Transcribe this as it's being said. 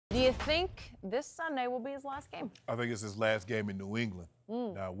you think this Sunday will be his last game? I think it's his last game in New England.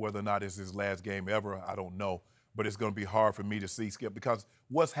 Now, whether or not it's his last game ever, I don't know. But it's going to be hard for me to see, Skip, because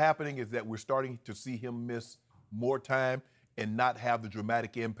what's happening is that we're starting to see him miss more time and not have the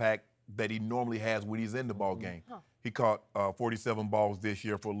dramatic impact that he normally has when he's in the ball game. He caught 47 balls this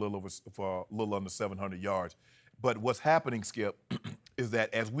year for a little under 700 yards. But what's happening, Skip, is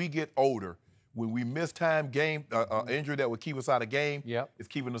that as we get older, when we miss time game, injury that would keep us out of game, it's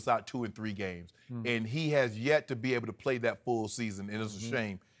keeping us out 2 and 3 games. And he has yet to be able to play that full season, and it's a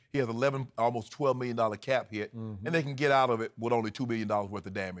shame. He has almost $12 million cap hit, and they can get out of it with only $2 million worth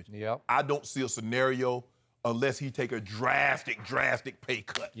of damage. I don't see a scenario unless he take a drastic pay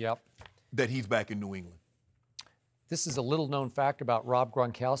cut that he's back in New England. This is a little-known fact about Rob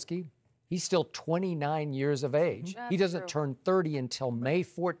Gronkowski. He's still 29 years of age. He doesn't turn 30 until May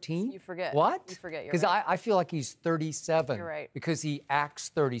 14th. You forget. What? You forget. Because I feel like he's 37. You're right. Because he acts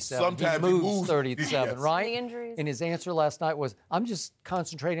 37. Sometimes he moves 37, right? The injuries. And his answer last night was, I'm just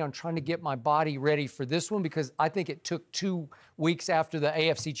concentrating on trying to get my body ready for this one because I think it took 2 weeks after the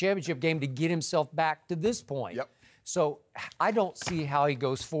AFC Championship game to get himself back to this point. So I don't see how he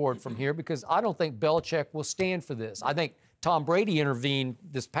goes forward from here because I don't think Belichick will stand for this. I think Tom Brady intervened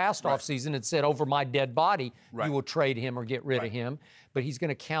this past offseason and said, over my dead body, you will trade him or get rid of him. But he's going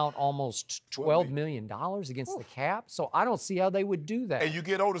to count almost $12 million against the cap. So I don't see how they would do that. And you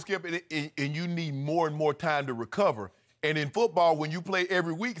get older, Skip, and you need more and more time to recover. And in football, when you play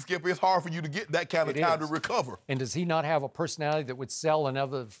every week, Skip, it's hard for you to get that kind of time to recover. And does he not have a personality that would sell in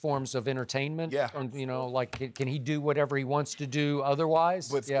other forms of entertainment? You know, like, can he do whatever he wants to do otherwise?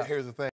 But here's the thing.